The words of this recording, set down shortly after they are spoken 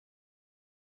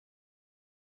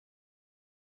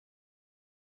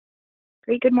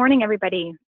Great. Good morning,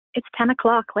 everybody. It's 10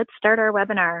 o'clock. Let's start our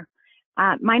webinar.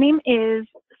 My name is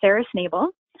Sarah Snable.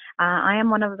 I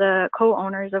am one of the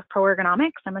co-owners of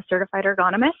PROergonomics. I'm a certified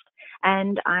ergonomist,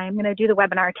 and I'm going to do the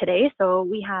webinar today. So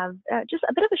we have just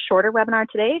a bit of a shorter webinar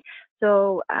today.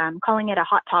 So I'm calling it a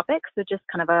hot topic. So just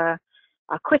kind of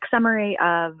a quick summary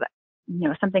of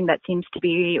something that seems to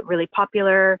be really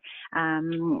popular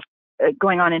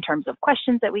going on in terms of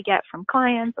questions that we get from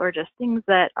clients, or just things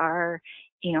that are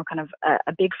kind of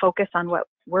a big focus on what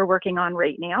we're working on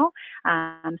right now.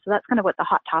 So that's kind of what the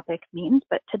hot topic means.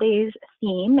 But today's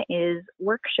theme is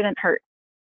work shouldn't hurt.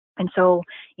 And so,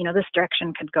 this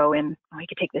direction could go in, we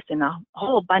could take this in a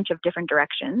whole bunch of different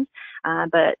directions.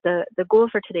 But the goal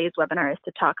for today's webinar is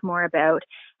to talk more about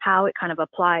how it kind of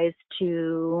applies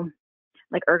to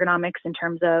like ergonomics in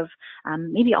terms of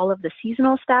maybe all of the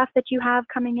seasonal staff that you have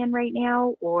coming in right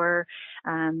now, or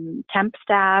temp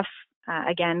staff,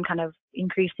 again, kind of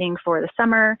increasing for the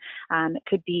summer. It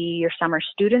could be your summer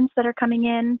students that are coming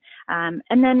in.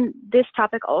 And then this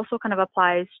topic also kind of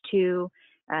applies to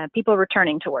people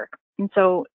returning to work. And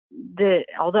so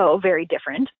although very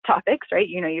different topics, right?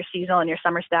 Your seasonal and your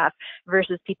summer staff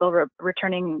versus people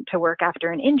returning to work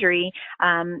after an injury.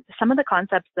 Some of the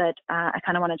concepts that I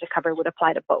kind of wanted to cover would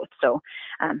apply to both. So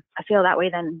I feel that way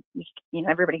then,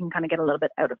 everybody can kind of get a little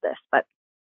bit out of this. But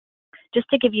just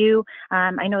to give you,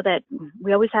 I know that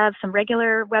we always have some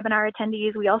regular webinar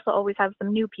attendees. We also always have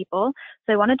some new people.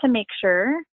 So I wanted to make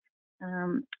sure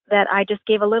that I just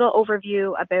gave a little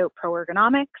overview about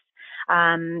PROergonomics.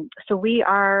 So we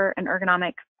are an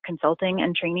ergonomic consulting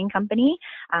and training company.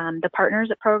 The partners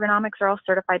at PROergonomics are all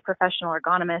certified professional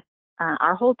ergonomists.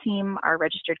 Our whole team are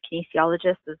registered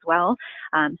kinesiologists as well.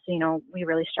 So, we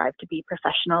really strive to be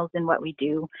professionals in what we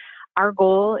do. Our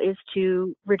goal is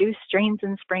to reduce strains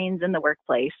and sprains in the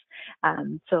workplace.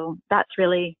 So that's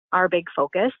really our big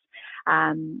focus.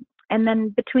 And then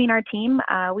between our team,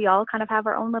 we all kind of have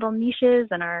our own little niches,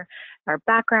 and our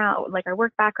background, like our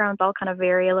work backgrounds all kind of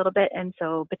vary a little bit. And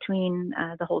so between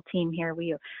the whole team here,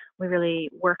 we really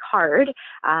work hard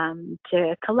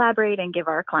to collaborate and give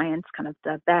our clients kind of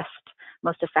the best,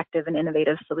 most effective and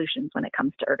innovative solutions when it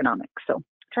comes to ergonomics. So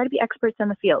try to be experts in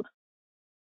the field.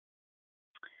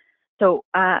 So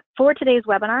for today's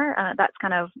webinar, that's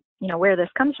kind of where this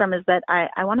comes from, is that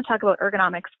I want to talk about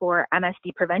ergonomics for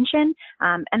MSD prevention,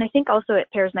 and I think also it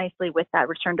pairs nicely with that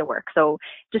return to work. So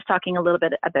just talking a little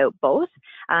bit about both,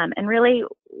 and really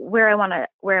where I want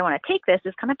to take this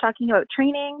is kind of talking about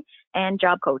training and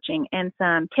job coaching, and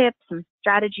some tips, some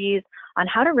strategies on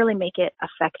how to really make it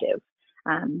effective,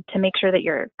 to make sure that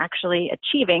you're actually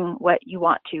achieving what you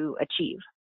want to achieve,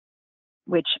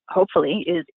 which hopefully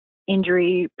is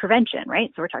injury prevention,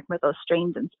 right? So we're talking about those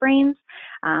strains and sprains,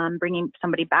 bringing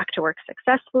somebody back to work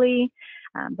successfully.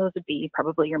 Those would be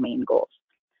probably your main goals.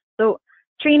 So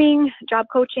training, job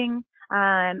coaching,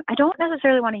 I don't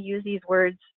necessarily want to use these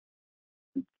words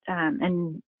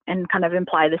and kind of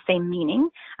imply the same meaning.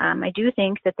 I do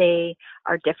think that they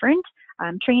are different.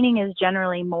 Training is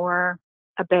generally more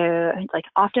about, like,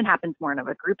 often happens more in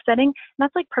a group setting, and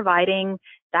that's like providing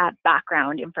that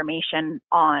background information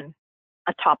on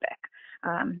a topic,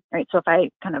 right? So if I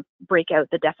kind of break out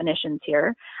the definitions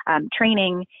here,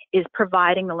 training is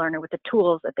providing the learner with the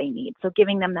tools that they need. So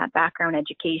giving them that background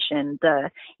education,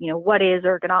 what is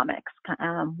ergonomics,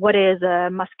 what is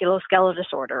a musculoskeletal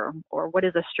disorder, or what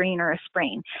is a strain or a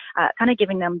sprain, kind of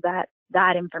giving them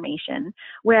that information.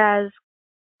 Whereas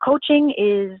coaching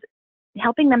is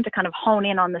helping them to kind of hone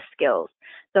in on the skills.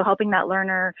 So helping that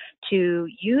learner to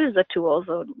use the tools,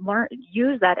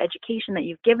 use that education that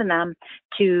you've given them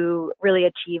to really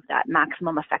achieve that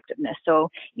maximum effectiveness. So,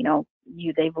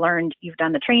 they've learned, you've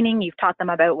done the training, you've taught them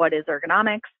about what is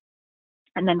ergonomics,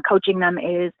 and then coaching them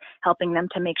is helping them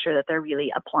to make sure that they're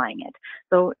really applying it.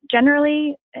 So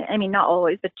generally, I mean, not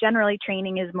always, but generally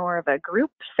training is more of a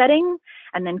group setting,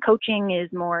 and then coaching is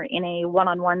more in a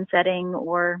one-on-one setting,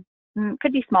 or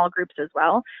could be small groups as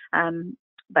well.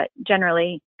 But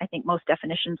generally, I think most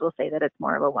definitions will say that it's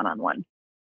more of a one-on-one.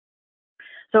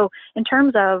 So in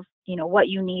terms of, what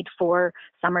you need for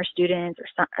summer students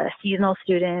or seasonal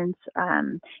students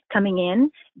coming in,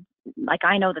 like,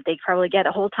 I know that they probably get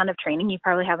a whole ton of training. You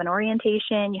probably have an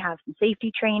orientation, you have some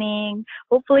safety training.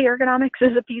 Hopefully ergonomics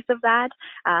is a piece of that.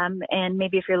 And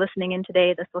maybe if you're listening in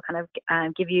today, this will kind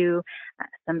of give you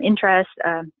some interest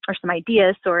or some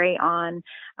ideas, on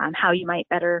how you might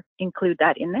better include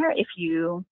that in there if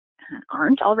you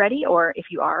aren't already, or if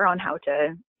you are, on how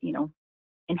to,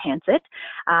 enhance it.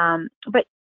 But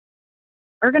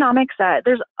ergonomics,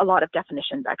 there's a lot of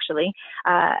definitions actually.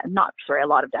 A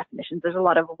lot of definitions. There's a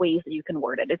lot of ways that you can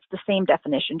word it. It's the same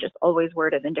definition, just always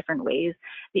worded in different ways.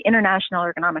 The International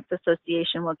Ergonomics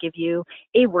Association will give you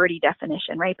a wordy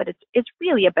definition, right? But it's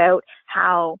really about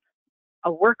how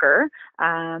a worker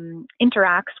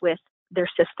interacts with their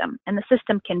system. And the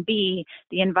system can be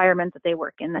the environment that they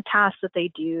work in, the tasks that they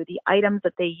do, the items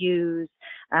that they use,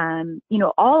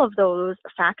 all of those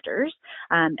factors.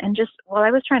 And just while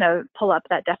I was trying to pull up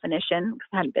that definition, because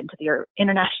I hadn't been to the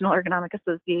International Ergonomic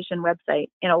Association website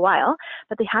in a while,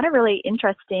 but they had a really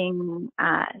interesting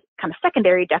kind of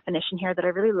secondary definition here that I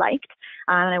really liked,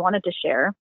 and I wanted to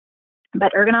share.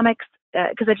 But ergonomics,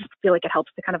 because I just feel like it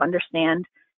helps to kind of understand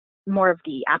more of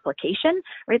the application,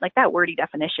 right? Like that wordy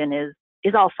definition is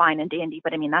all fine and dandy,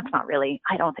 but I mean, that's not really,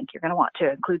 I don't think you're going to want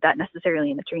to include that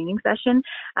necessarily in the training session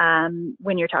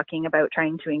when you're talking about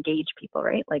trying to engage people,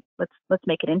 right? Like let's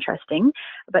make it interesting.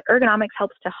 But ergonomics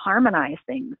helps to harmonize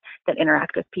things that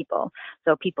interact with people.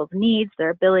 So people's needs, their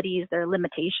abilities, their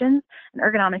limitations, and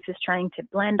ergonomics is trying to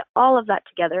blend all of that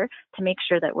together to make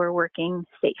sure that we're working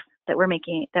safe, that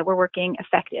we're working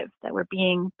effective, that we're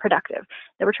being productive,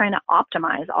 that we're trying to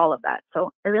optimize all of that.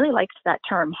 So I really liked that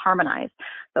term, harmonize.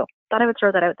 So thought I would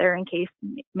throw that out there in case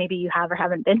maybe you have or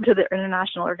haven't been to the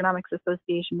International Ergonomics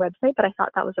Association website, but I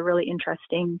thought that was a really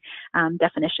interesting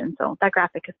definition. So that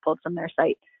graphic is pulled from their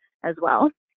site as well.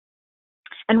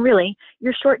 And really,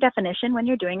 your short definition when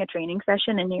you're doing a training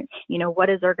session and what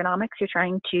is ergonomics, you're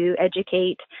trying to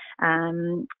educate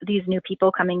these new people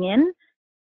coming in.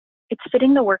 It's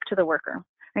fitting the work to the worker,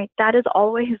 right? That is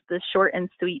always the short and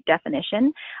sweet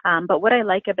definition. But what I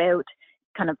like about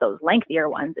kind of those lengthier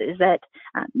ones is that,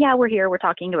 we're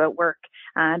talking about work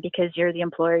because you're the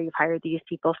employer, you've hired these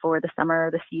people for the summer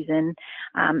or the season,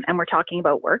 and we're talking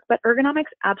about work. But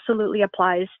ergonomics absolutely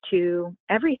applies to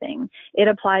everything. It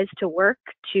applies to work,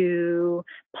 to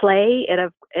play,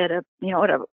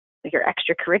 your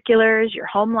extracurriculars, your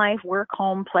home life, work,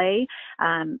 home, play.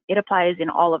 It applies in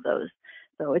all of those.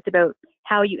 So it's about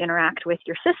how you interact with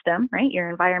your system, right? Your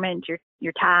environment,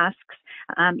 your tasks,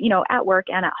 at work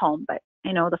and at home. But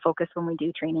I know the focus when we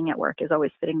do training at work is always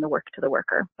fitting the work to the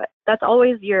worker. But that's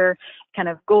always your kind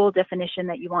of goal definition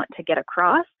that you want to get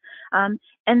across. And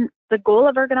the goal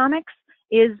of ergonomics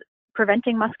is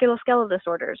preventing musculoskeletal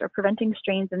disorders or preventing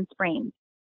strains and sprains.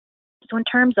 So in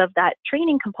terms of that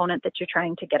training component that you're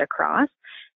trying to get across,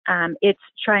 it's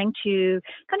trying to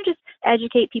kind of just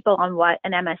educate people on what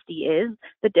an MSD is,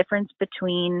 the difference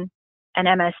between an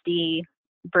MSD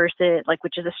versus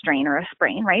which is a strain or a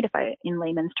sprain, right? In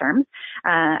layman's terms,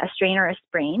 a strain or a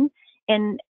sprain.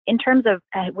 And in terms of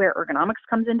where ergonomics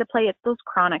comes into play, it's those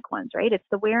chronic ones, right? It's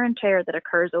the wear and tear that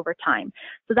occurs over time.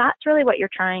 So that's really what you're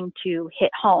trying to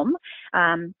hit home.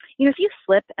 If you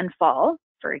slip and fall,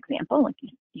 for example, like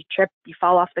you trip, you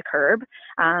fall off the curb,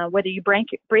 whether you break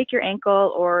your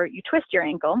ankle or you twist your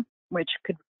ankle, which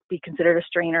could be considered a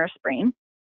strain or a sprain,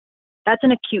 that's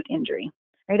an acute injury,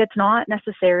 right? It's not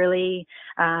necessarily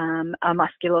a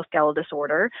musculoskeletal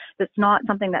disorder. It's not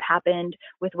something that happened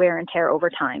with wear and tear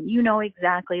over time. You know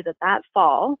exactly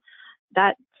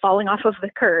that falling off of the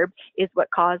curb is what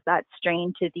caused that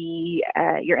strain to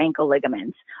your ankle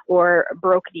ligaments or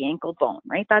broke the ankle bone,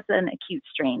 right? That's an acute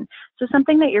strain. So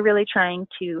something that you're really trying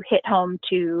to hit home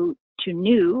to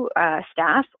new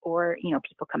staff or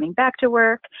people coming back to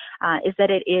work is that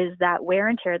it is that wear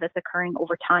and tear that's occurring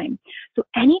over time. So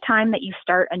anytime that you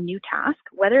start a new task,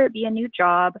 whether it be a new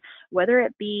job, whether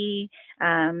it be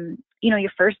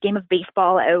your first game of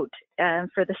baseball out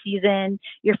for the season,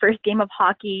 your first game of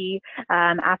hockey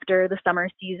after the summer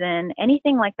season,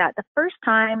 anything like that,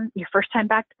 your first time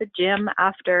back to the gym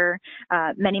after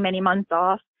many, many months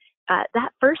off, that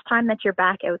first time that you're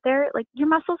back out there, your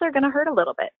muscles are going to hurt a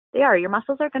little bit. Your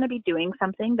muscles are going to be doing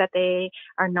something that they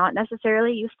are not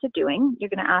necessarily used to doing. You're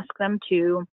going to ask them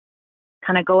to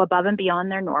kind of go above and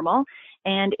beyond their normal.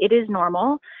 And it is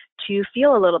normal to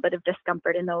feel a little bit of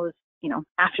discomfort in those,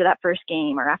 after that first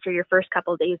game or after your first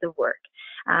couple of days of work.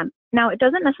 Now, it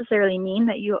doesn't necessarily mean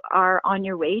that you are on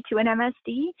your way to an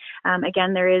MSD.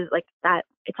 Again, there is that,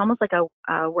 it's almost like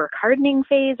a work hardening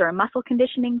phase or a muscle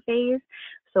conditioning phase.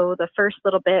 So the first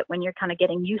little bit when you're kind of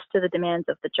getting used to the demands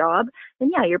of the job,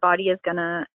 then your body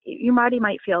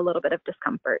might feel a little bit of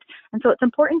discomfort. And so it's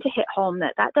important to hit home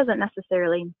that doesn't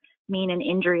necessarily mean an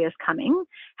injury is coming.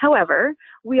 However,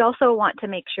 we also want to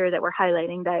make sure that we're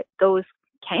highlighting that those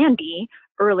can be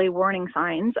early warning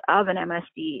signs of an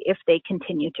MSD if they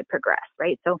continue to progress,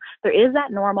 right? So there is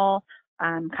that normal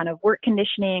kind of work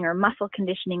conditioning or muscle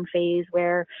conditioning phase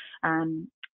where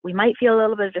we might feel a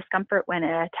little bit of discomfort when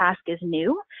a task is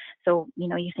new. So,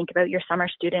 you think about your summer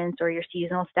students or your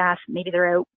seasonal staff, maybe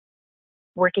they're out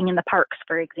working in the parks,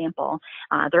 for example.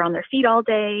 They're on their feet all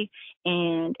day,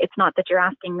 and it's not that you're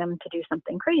asking them to do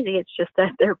something crazy, it's just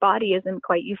that their body isn't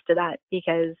quite used to that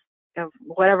because of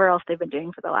whatever else they've been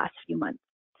doing for the last few months.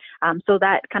 So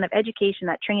that kind of education,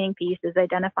 that training piece is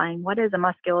identifying what is a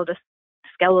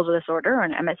musculoskeletal disorder, or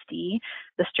an MSD,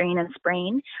 the strain and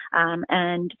sprain,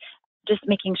 and just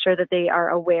making sure that they are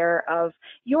aware of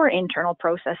your internal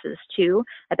processes too,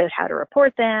 about how to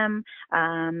report them,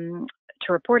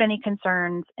 to report any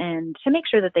concerns, and to make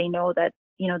sure that they know that,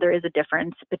 there is a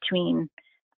difference between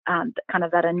kind of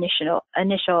that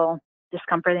initial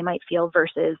discomfort they might feel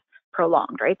versus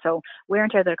prolonged, right? So wear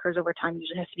and tear that occurs over time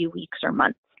usually has to be weeks or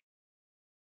months.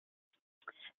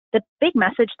 The big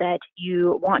message that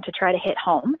you want to try to hit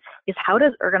home is, how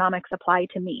does ergonomics apply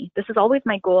to me? This is always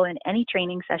my goal in any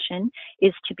training session,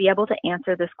 is to be able to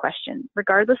answer this question.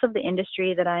 Regardless of the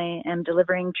industry that I am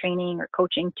delivering training or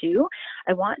coaching to,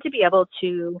 I want to be able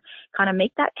to kind of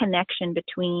make that connection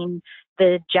between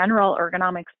the general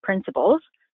ergonomics principles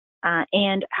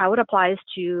and how it applies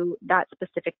to that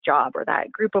specific job or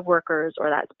that group of workers or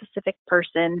that specific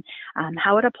person,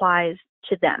 how it applies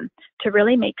to them, to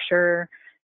really make sure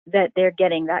that they're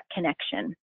getting that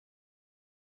connection.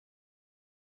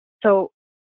 So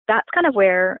that's kind of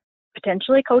where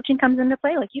potentially coaching comes into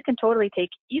play. Like, you can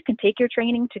take your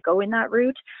training to go in that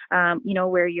route,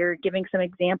 where you're giving some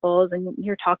examples and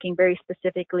you're talking very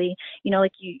specifically,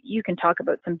 like you can talk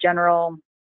about some general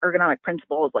ergonomic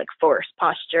principles like force,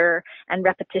 posture, and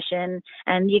repetition.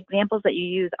 And the examples that you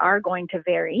use are going to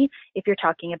vary if you're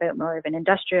talking about more of an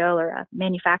industrial or a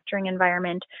manufacturing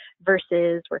environment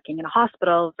versus working in a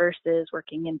hospital versus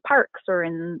working in parks or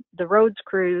in the roads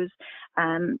crews.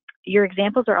 Your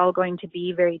examples are all going to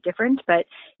be very different, but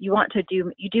you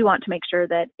do want to make sure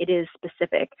that it is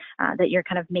specific, that you're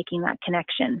kind of making that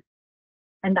connection.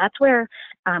 And that's where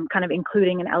kind of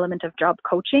including an element of job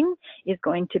coaching is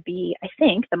going to be, I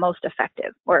think, the most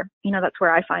effective, or, that's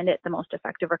where I find it the most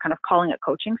effective, or kind of calling it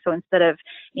coaching. So instead of,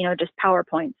 just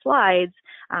PowerPoint slides,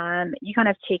 you kind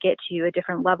of take it to a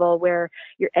different level where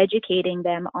you're educating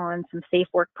them on some safe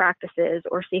work practices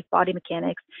or safe body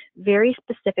mechanics, very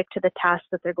specific to the tasks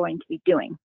that they're going to be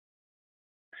doing.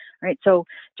 Right, so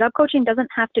job coaching doesn't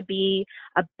have to be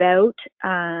about,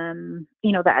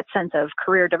 that sense of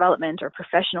career development or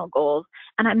professional goals.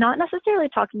 And I'm not necessarily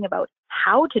talking about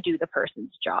how to do the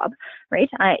person's job, right?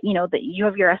 That you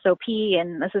have your SOP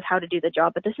and this is how to do the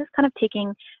job, but this is kind of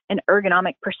taking an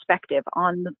ergonomic perspective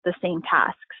on the same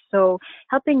tasks. So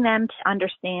helping them to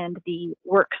understand the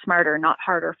work smarter, not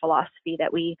harder philosophy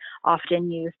that we often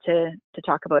use to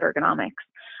talk about ergonomics.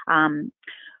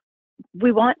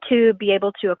 We want to be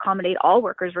able to accommodate all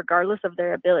workers regardless of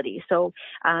their ability. So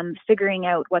figuring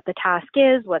out what the task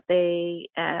is, what they,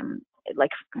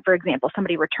 like for example,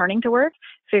 somebody returning to work,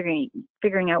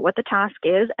 figuring out what the task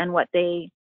is and what they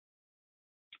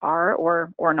are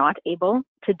or not able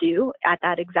to do at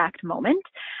that exact moment.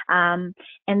 And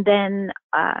then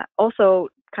also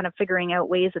kind of figuring out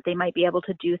ways that they might be able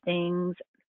to do things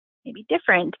maybe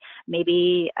different,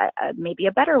 maybe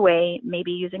a better way,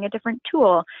 maybe using a different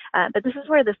tool. But this is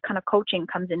where this kind of coaching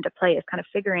comes into play, is kind of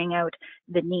figuring out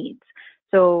the needs.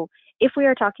 So if we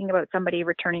are talking about somebody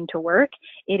returning to work,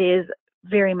 it is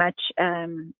very much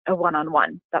a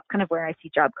one-on-one. That's kind of where I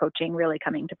see job coaching really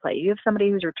coming to play. You have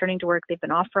somebody who's returning to work, they've been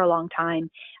off for a long time.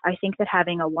 I think that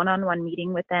having a one-on-one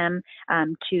meeting with them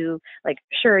to, like,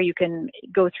 sure, you can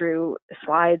go through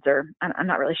slides, or I'm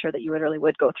not really sure that you really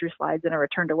would go through slides in a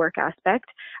return to work aspect,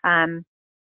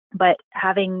 but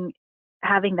having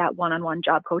that one-on-one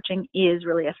job coaching is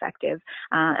really effective.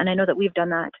 And I know that we've done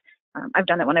that. I've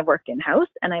done it when I've worked in-house,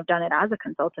 and I've done it as a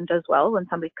consultant as well when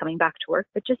somebody's coming back to work,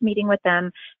 but just meeting with them,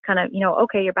 kind of,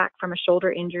 okay, you're back from a shoulder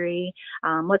injury.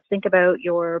 Let's think about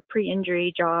your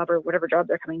pre-injury job or whatever job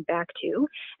they're coming back to,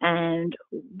 and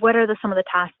what are some of the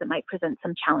tasks that might present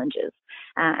some challenges,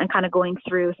 and kind of going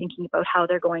through thinking about how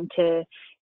they're going to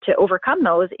overcome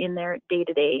those in their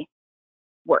day-to-day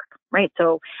work, right?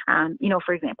 So,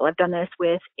 for example, I've done this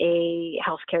with a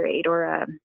healthcare aide or a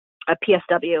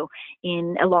PSW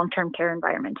in a long-term care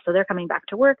environment. So they're coming back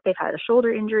to work, they've had a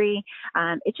shoulder injury.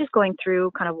 It's just going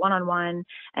through kind of one-on-one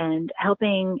and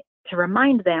helping to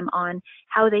remind them on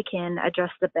how they can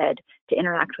adjust the bed to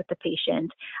interact with the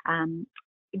patient,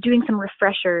 doing some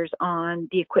refreshers on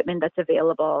the equipment that's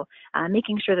available,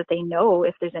 making sure that they know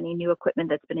if there's any new equipment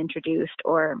that's been introduced,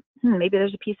 or maybe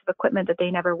there's a piece of equipment that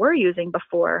they never were using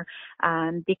before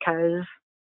because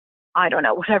I don't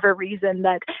know, whatever reason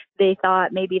that they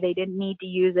thought maybe they didn't need to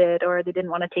use it, or they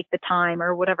didn't want to take the time,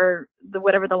 or whatever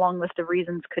the long list of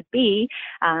reasons could be.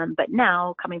 But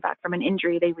now, coming back from an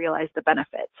injury, they realize the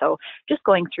benefit. So just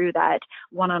going through that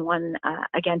one-on-one,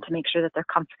 again, to make sure that they're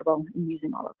comfortable in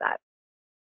using all of that.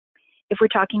 If we're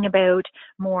talking about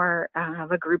more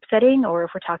of a group setting, or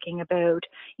if we're talking about,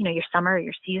 your summer or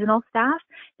your seasonal staff,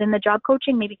 then the job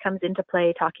coaching maybe comes into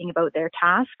play, talking about their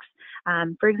tasks.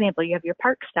 For example, you have your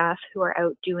park staff who are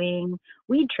out doing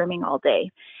weed trimming all day,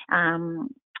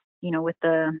 with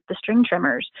the string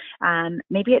trimmers.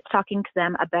 Maybe it's talking to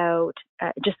them about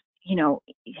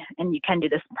and you can do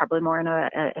this probably more in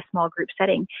a small group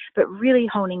setting, but really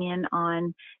honing in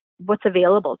on what's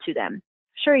available to them.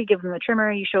 Sure, you give them the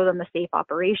trimmer, you show them the safe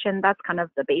operation. That's kind of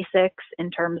the basics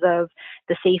in terms of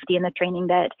the safety and the training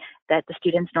that the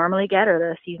students normally get, or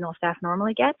the seasonal staff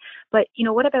normally get. But,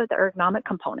 what about the ergonomic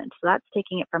components? So that's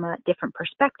taking it from a different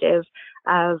perspective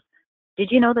of, did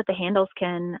you know that the handles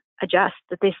can adjust,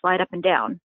 that they slide up and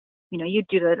down? You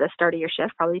do that at the start of your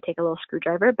shift, probably take a little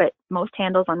screwdriver, but most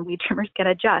handles on weed trimmers can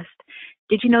adjust.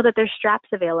 Did you know that there's straps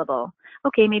available?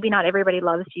 Okay, maybe not everybody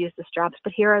loves to use the straps,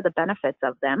 but here are the benefits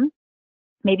of them.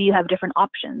 Maybe you have different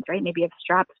options, right? Maybe you have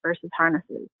straps versus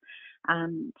harnesses.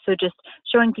 So just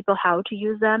showing people how to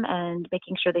use them and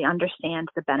making sure they understand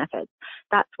the benefits.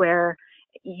 That's where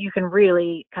you can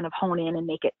really kind of hone in and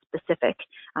make it specific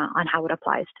on how it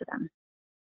applies to them.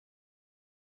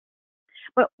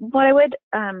 But what I would,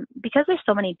 because there's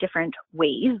so many different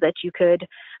ways that you could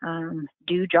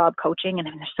do job coaching, and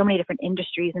there's so many different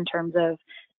industries in terms of,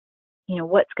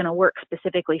 what's going to work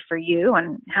specifically for you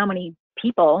and how many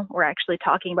people we're actually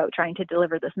talking about trying to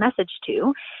deliver this message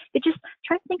to, just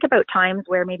try to think about times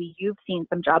where maybe you've seen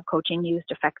some job coaching used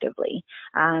effectively.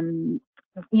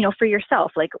 For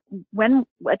yourself, like when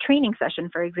a training session,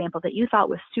 for example, that you thought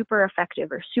was super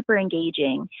effective or super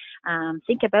engaging,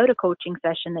 think about a coaching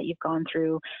session that you've gone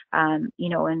through, and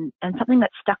something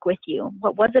that stuck with you.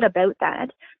 What was it about that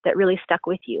really stuck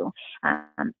with you?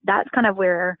 That's kind of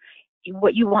where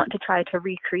what you want to try to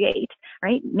recreate,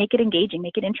 right? Make it engaging,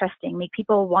 make it interesting, make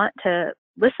people want to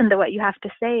listen to what you have to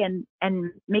say,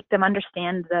 and make them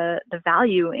understand the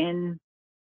value in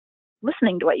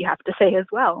listening to what you have to say as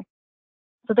well.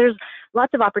 So there's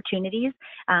lots of opportunities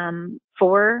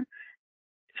for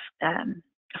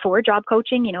job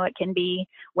coaching. It can be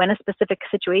when a specific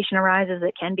situation arises.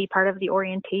 It can be part of the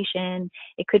orientation.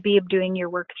 It could be doing your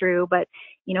work through. But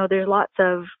there's lots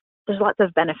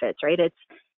of benefits, right? It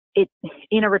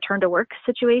in a return to work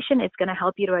situation, it's going to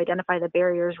help you to identify the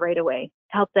barriers right away.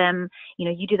 Help them.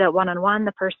 You do that one-on-one.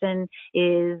 The person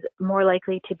is more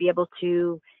likely to be able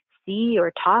to see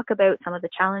or talk about some of the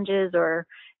challenges or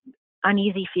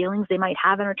uneasy feelings they might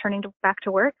have in returning back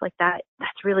to work. Like that's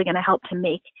really going to help to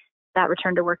make that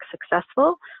return to work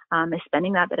successful, is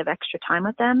spending that bit of extra time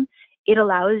with them. It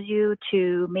allows you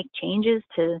to make changes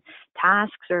to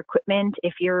tasks or equipment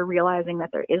if you're realizing that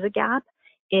there is a gap.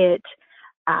 It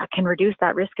can reduce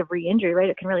that risk of re-injury, right?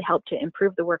 It can really help to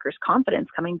improve the worker's confidence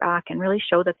coming back and really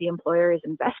show that the employer is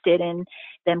invested in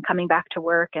them coming back to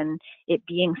work and it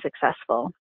being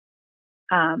successful.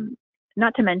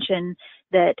 Not to mention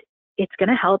that it's going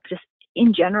to help just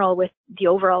in general with the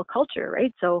overall culture,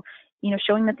 right? So,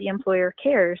 showing that the employer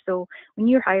cares. So when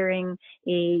you're hiring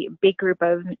a big group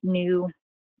of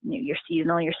your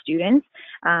seasonal, your students,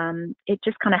 it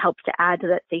just kind of helps to add to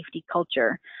that safety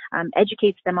culture,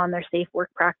 educates them on their safe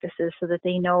work practices so that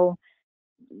they know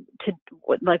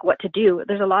what to do.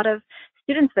 There's a lot of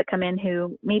students that come in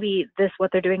who maybe what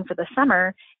they're doing for the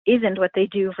summer isn't what they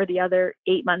do for the other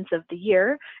 8 months of the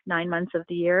year, 9 months of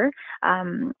the year.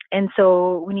 And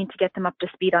so we need to get them up to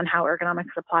speed on how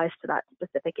ergonomics applies to that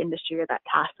specific industry or that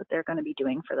task that they're going to be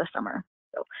doing for the summer.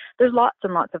 So there's lots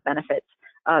and lots of benefits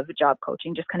of job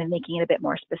coaching, just kind of making it a bit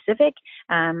more specific.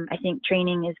 I think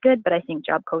training is good, but I think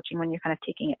job coaching, when you're kind of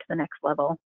taking it to the next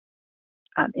level,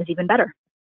 is even better.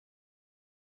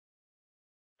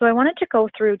 So I wanted to go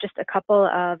through just a couple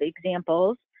of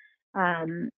examples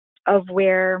of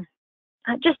where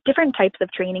just different types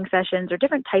of training sessions or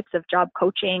different types of job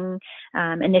coaching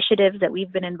initiatives that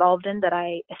we've been involved in that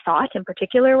I thought in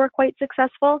particular were quite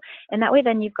successful. And that way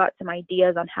then you've got some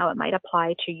ideas on how it might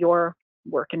apply to your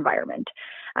work environment.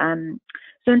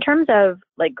 So in terms of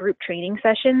like group training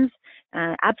sessions,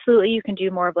 absolutely you can do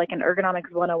more of like an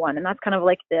ergonomics 101, and that's kind of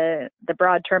like the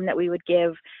broad term that we would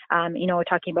give,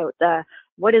 talking about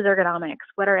what is ergonomics,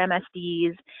 what are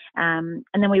MSDs, and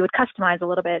then we would customize a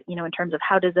little bit, in terms of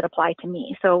how does it apply to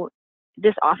me. So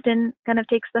This often kind of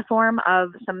takes the form of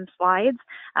some slides,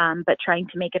 but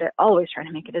always trying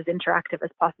to make it as interactive as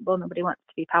possible. Nobody wants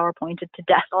to be PowerPointed to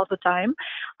death all the time,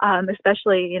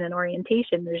 especially in an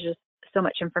orientation. There's just so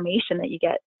much information that you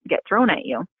get thrown at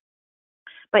you.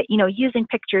 But, using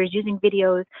pictures, using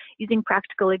videos, using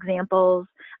practical examples,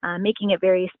 making it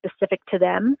very specific to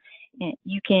them.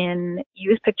 You can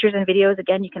use pictures and videos.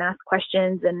 Again, you can ask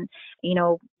questions and,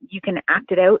 you can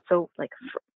act it out. So like,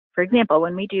 for example,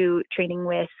 when we do training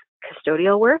with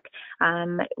custodial work,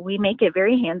 we make it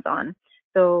very hands-on.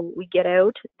 So we get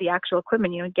out the actual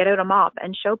equipment, get out a mop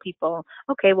and show people,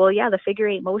 okay, well, yeah, the figure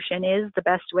 8 motion is the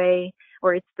best way,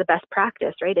 or it's the best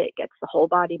practice, right? It gets the whole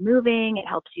body moving. It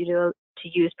helps you to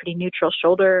use pretty neutral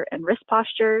shoulder and wrist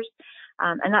postures.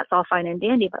 And that's all fine and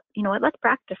dandy, but you know what, let's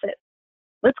practice it.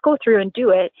 Let's go through and do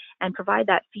it and provide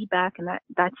that feedback, and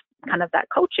that's kind of that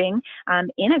coaching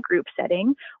in a group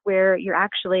setting where you're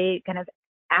actually kind of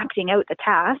acting out the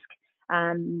task,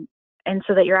 and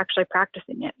so that you're actually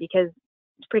practicing it, because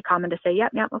it's pretty common to say,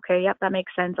 yep, okay, yep, that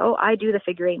makes sense. Oh, I do the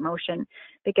figure 8 motion.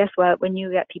 But guess what? When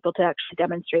you get people to actually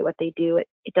demonstrate what they do,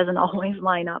 it doesn't always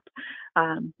line up.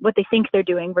 What they think they're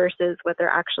doing versus what they're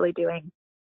actually doing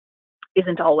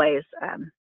isn't always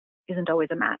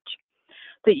a match.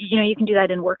 So, you can do that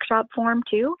in workshop form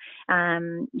too.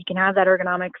 You can have that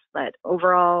ergonomics, that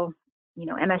overall,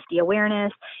 MSD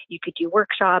awareness. You could do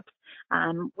workshops.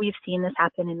 We've seen this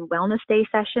happen in wellness day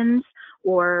sessions,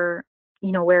 or,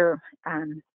 where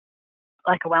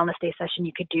like a wellness day session,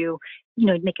 you could do,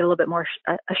 make it a little bit more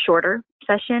a shorter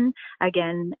session.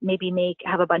 Again, maybe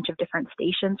have a bunch of different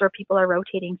stations where people are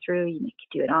rotating through. You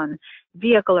could do it on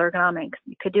vehicle ergonomics.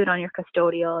 You could do it on your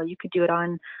custodial. You could do it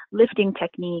on lifting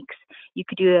techniques. You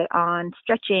could do it on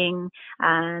stretching,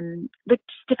 just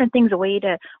different things, ways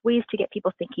to get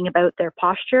people thinking about their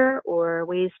posture, or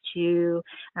ways to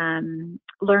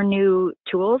learn new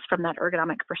tools from that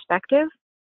ergonomic perspective.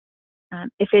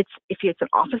 If it's an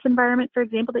office environment, for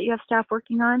example, that you have staff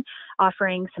working on,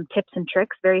 offering some tips and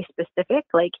tricks, very specific,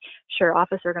 like, sure,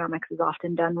 office ergonomics is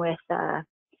often done with,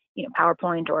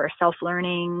 PowerPoint or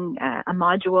self-learning, a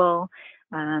module,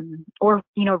 or,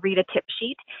 read a tip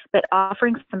sheet, but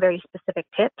offering some very specific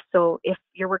tips. So if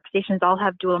your workstations all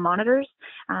have dual monitors,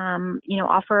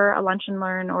 offer a lunch and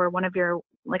learn, or one of your,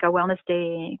 like a wellness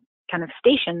day kind of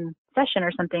station session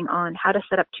or something on how to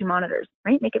set up 2 monitors,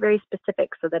 right? Make it very specific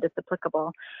so that it's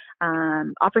applicable.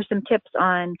 Offer some tips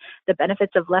on the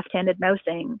benefits of left-handed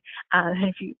mousing.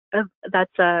 If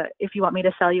you want me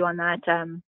to sell you on that,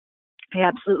 I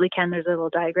absolutely can. There's a little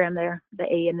diagram there, the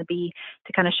A and the B,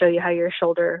 to kind of show you how your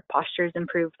shoulder posture is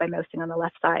improved by mousing on the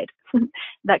left side.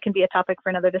 That can be a topic for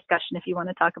another discussion if you want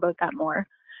to talk about that more.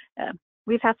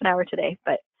 We have half an hour today,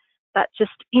 but that's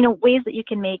just, ways that you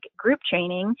can make group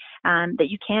training, that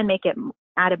you can make it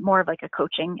add more of like a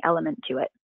coaching element to it.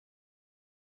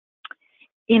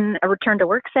 In a return to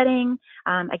work setting,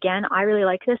 again, I really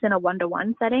like this in a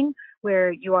one-to-one setting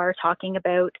where you are talking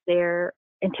about their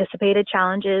anticipated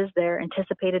challenges, their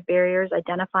anticipated barriers,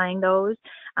 identifying those,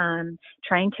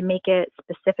 trying to make it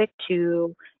specific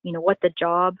to, what the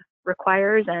job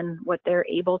requires and what they're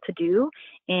able to do.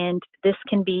 And this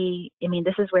can be,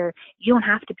 this is where you don't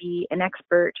have to be an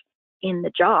expert in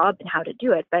the job and how to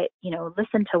do it, but,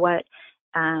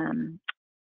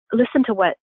 listen to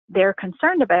what they're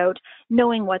concerned about,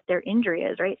 knowing what their injury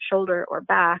is, right? Shoulder or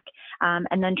back,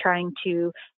 and then trying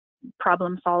to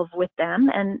problem solve with them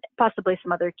and possibly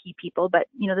some other key people. But,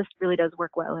 this really does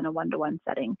work well in a one-to-one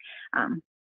setting,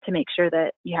 to make sure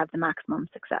that you have the maximum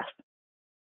success.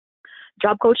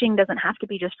 Job coaching doesn't have to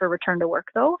be just for return to work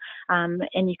though,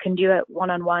 and you can do it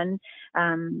one-on-one,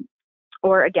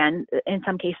 or again, in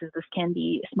some cases this can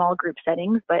be small group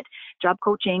settings, but job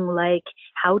coaching like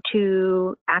how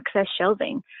to access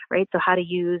shelving, right? So how to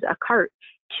use a cart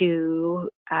to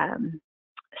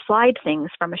slide things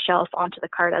from a shelf onto the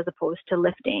cart as opposed to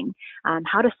lifting,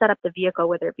 how to set up the vehicle,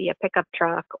 whether it be a pickup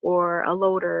truck or a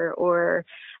loader or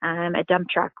a dump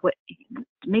truck.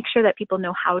 Make sure that people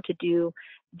know how to do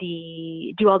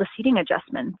all the seating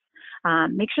adjustments.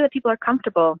 Make sure that people are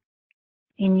comfortable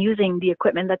in using the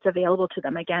equipment that's available to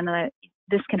them. Again,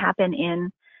 this can happen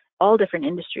in all different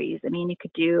industries. You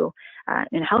could do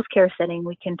in a healthcare setting,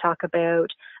 we can talk about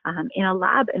in a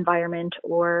lab environment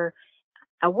or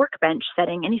a workbench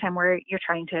setting, anytime where you're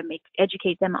trying to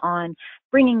educate them on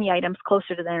bringing the items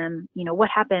closer to them.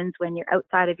 What happens when you're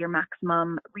outside of your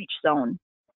maximum reach zone,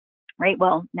 right?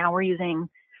 Well, now we're using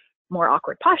more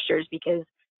awkward postures because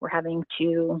we're having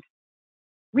to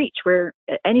reach. Where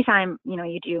anytime,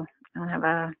 you do, I don't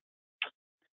have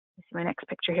see my next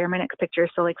picture here. My next picture,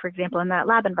 so like for example, in that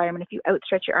lab environment, if you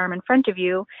outstretch your arm in front of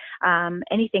you,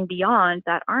 anything beyond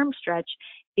that arm stretch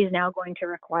is now going to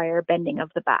require bending of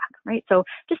the back, right? So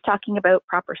just talking about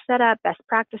proper setup, best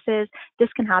practices. This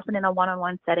can happen in a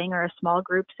one-on-one setting or a small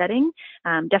group setting.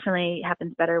 Definitely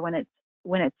happens better when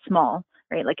it's small,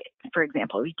 right? Like for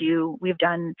example, we've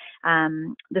done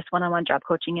this one-on-one job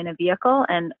coaching in a vehicle,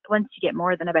 and once you get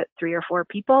more than about 3 or 4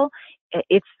 people,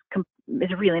 it's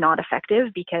really not effective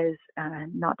because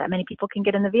not that many people can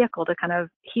get in the vehicle to kind of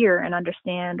hear and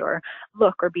understand or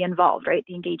look or be involved, right?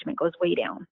 The engagement goes way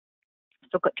down.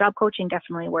 So job coaching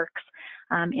definitely works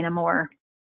in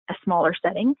a smaller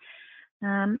setting.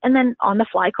 And then on the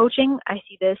fly coaching, I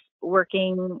see this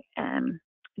working,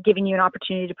 giving you an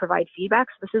opportunity to provide feedback.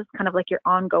 So this is kind of like your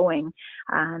ongoing.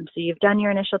 So you've done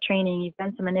your initial training, you've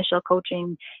done some initial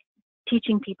coaching,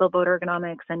 teaching people about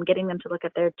ergonomics and getting them to look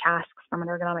at their tasks from an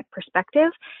ergonomic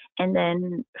perspective. And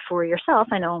then for yourself,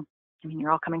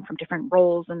 you're all coming from different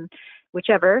roles and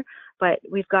whichever, but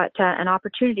we've got an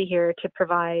opportunity here to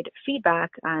provide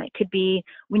feedback. It could be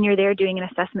when you're there doing an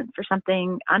assessment for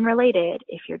something unrelated,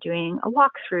 if you're doing a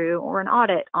walkthrough or an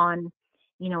audit on,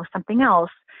 something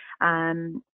else.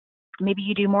 Maybe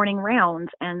you do morning rounds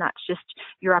and that's just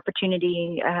your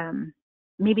opportunity.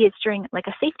 Maybe it's during like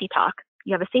a safety talk.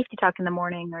 You have a safety talk in the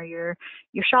morning, or your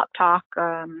shop talk,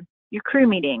 your crew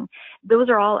meeting. Those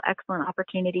are all excellent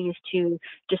opportunities to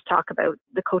just talk about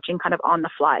the coaching kind of on the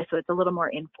fly. So it's a little more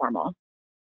informal.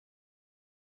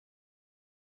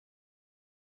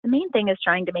 The main thing is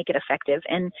trying to make it effective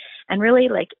and really,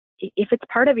 like, if it's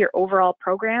part of your overall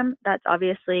program, that's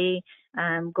obviously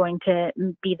going to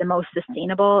be the most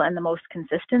sustainable and the most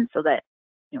consistent, so that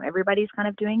everybody's kind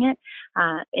of doing it.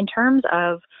 In terms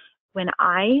of when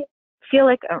I feel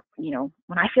like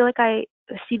I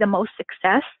see the most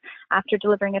success after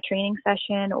delivering a training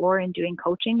session or in doing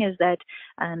coaching is that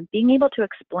being able to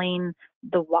explain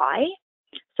the why.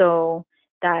 So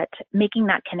that making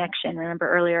that connection. Remember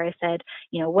earlier I said,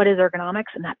 what is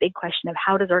ergonomics? And that big question of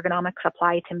how does ergonomics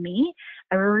apply to me?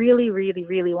 I really, really,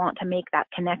 really want to make that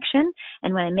connection.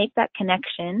 And when I make that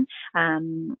connection,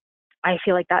 I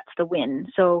feel like that's the win.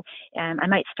 So I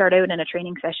might start out in a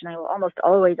training session. I will almost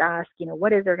always ask,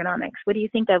 what is ergonomics? What do you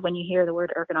think of when you hear the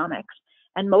word ergonomics?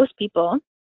 And most people,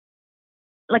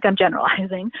 like I'm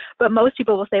generalizing, but most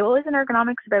people will say, well, isn't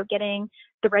ergonomics about getting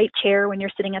the right chair when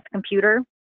you're sitting at the computer?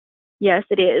 Yes,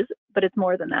 it is, but it's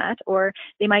more than that. Or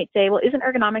they might say, well, isn't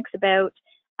ergonomics about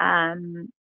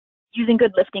using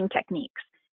good lifting techniques?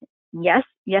 Yes,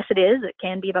 it is. It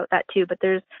can be about that too, but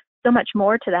there's so much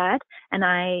more to that. And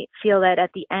I feel that at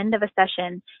the end of a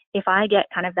session, if I get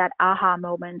kind of that aha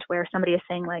moment where somebody is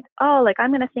saying like, oh, like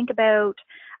I'm going to think about,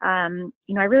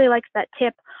 I really liked that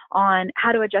tip on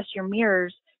how to adjust your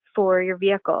mirrors for your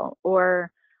vehicle, or,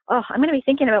 oh, I'm going to be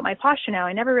thinking about my posture now.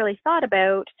 I never really thought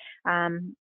about,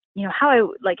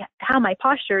 how my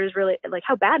posture is really, like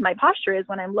how bad my posture is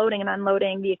when I'm loading and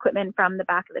unloading the equipment from the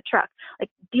back of the truck. Like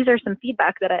these are some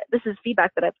feedback this is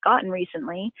feedback that I've gotten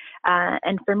recently.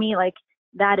 And for me, like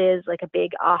that is like a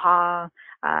big aha.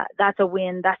 That's a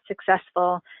win. That's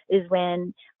successful, is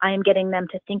when I'm getting them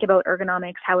to think about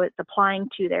ergonomics, how it's applying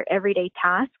to their everyday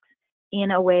tasks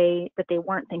in a way that they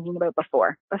weren't thinking about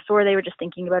before. Before they were just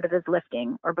thinking about it as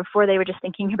lifting, or before they were just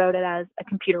thinking about it as a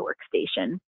computer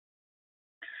workstation.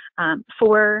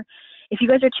 If you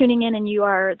guys are tuning in and you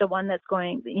are the one that's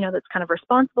going, that's kind of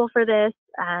responsible for this,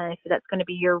 if that's going to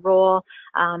be your role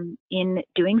in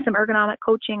doing some ergonomic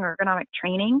coaching or ergonomic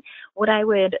training, what I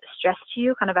would stress to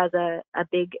you kind of as a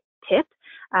big tip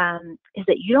is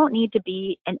that you don't need to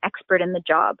be an expert in the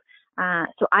job.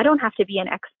 So I don't have to be an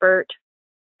expert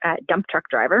dump truck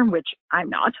driver, which I'm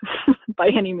not by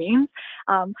any means.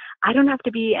 I don't have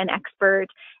to be an expert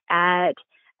at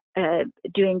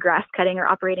doing grass cutting or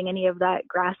operating any of that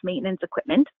grass maintenance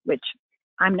equipment, which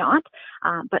I'm not,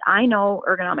 but I know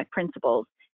ergonomic principles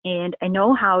and I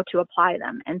know how to apply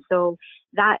them. And so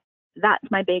that's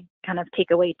my big kind of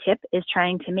takeaway tip, is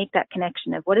trying to make that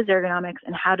connection of what is ergonomics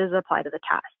and how does it apply to the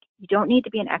task. You don't need to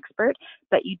be an expert,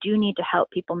 but you do need to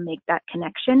help people make that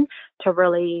connection to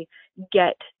really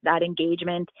get that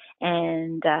engagement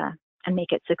and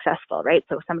make it successful, right?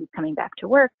 So if somebody's coming back to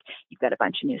work, you've got a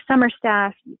bunch of new summer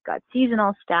staff, you've got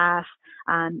seasonal staff,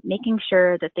 making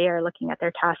sure that they are looking at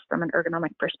their tasks from an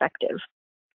ergonomic perspective.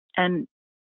 And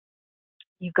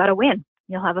you've got to win.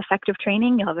 You'll have effective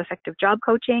training, you'll have effective job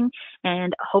coaching,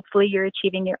 and hopefully you're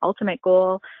achieving your ultimate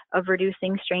goal of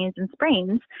reducing strains and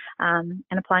sprains and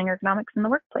applying ergonomics in the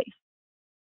workplace.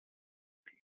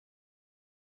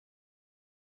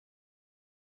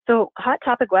 So hot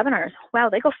topic webinars. Wow,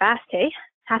 they go fast, hey?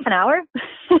 Half an hour?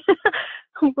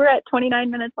 we're at 29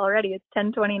 minutes already. It's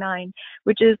 10:29,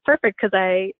 which is perfect because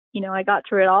I got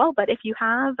through it all. But if you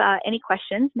have any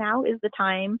questions, now is the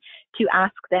time to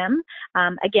ask them.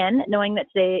 Again, knowing that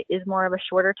today is more of a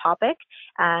shorter topic,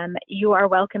 you are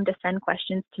welcome to send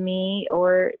questions to me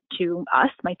or to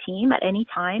us, my team, at any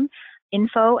time.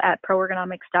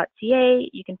 info@proergonomics.ca.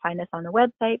 You can find us on the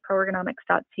website,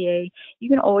 proergonomics.ca. You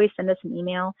can always send us an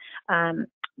email.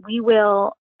 We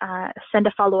will send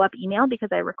a follow-up email because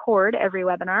I record every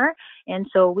webinar, and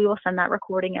so we will send that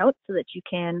recording out so that you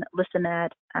can listen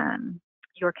at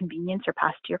your convenience or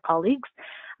pass to your colleagues.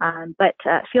 But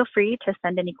feel free to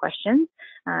send any questions,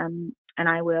 and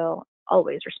I will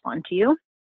always respond to you.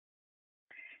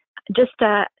 Just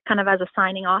kind of as a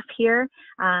signing off here,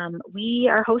 we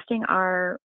are hosting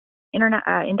our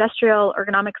Industrial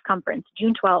Ergonomics Conference,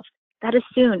 June 12th. That is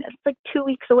soon. It's like 2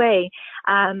 weeks away,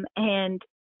 and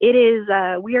it is,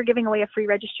 we are giving away a free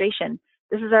registration.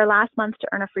 This is our last month to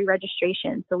earn a free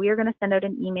registration. So we are going to send out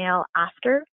an email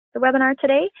after the webinar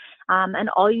today. And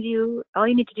all you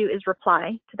need to do is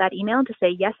reply to that email to say,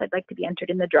 yes, I'd like to be entered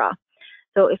in the draw.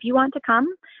 So if you want to come,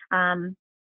 and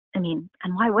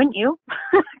why wouldn't you?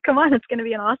 Come on, it's going to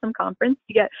be an awesome conference.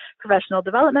 You get professional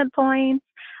development points.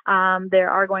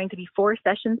 There are going to be 4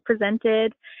 sessions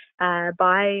presented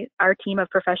by our team of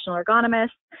professional ergonomists.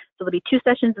 So there'll be 2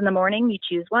 sessions in the morning, you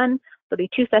choose one. There'll be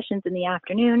 2 sessions in the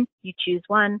afternoon, you choose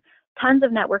one. Tons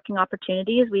of networking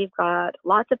opportunities. We've got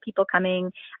lots of people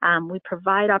coming. We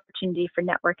provide opportunity for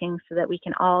networking so that we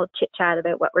can all chit-chat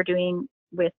about what we're doing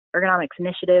with ergonomics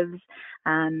initiatives.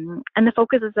 And the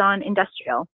focus is on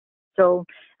industrial. So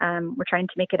we're trying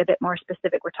to make it a bit more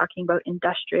specific. We're talking about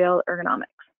industrial ergonomics.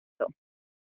 So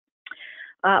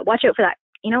watch out for that.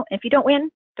 If you don't win,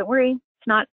 don't worry. It's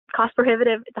not cost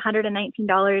prohibitive. It's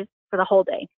 $119 for the whole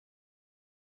day.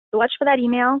 So watch for that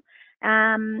email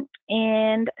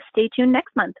and stay tuned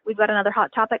next month. We've got another hot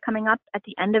topic coming up at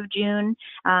the end of June,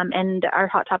 and our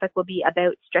hot topic will be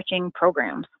about stretching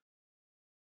programs.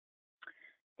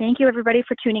 Thank you, everybody,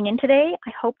 for tuning in today.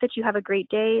 I hope that you have a great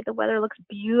day. The weather looks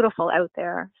beautiful out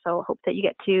there, so I hope that you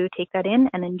get to take that in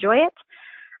and enjoy it,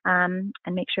 and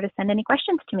make sure to send any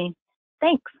questions to me.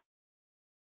 Thanks.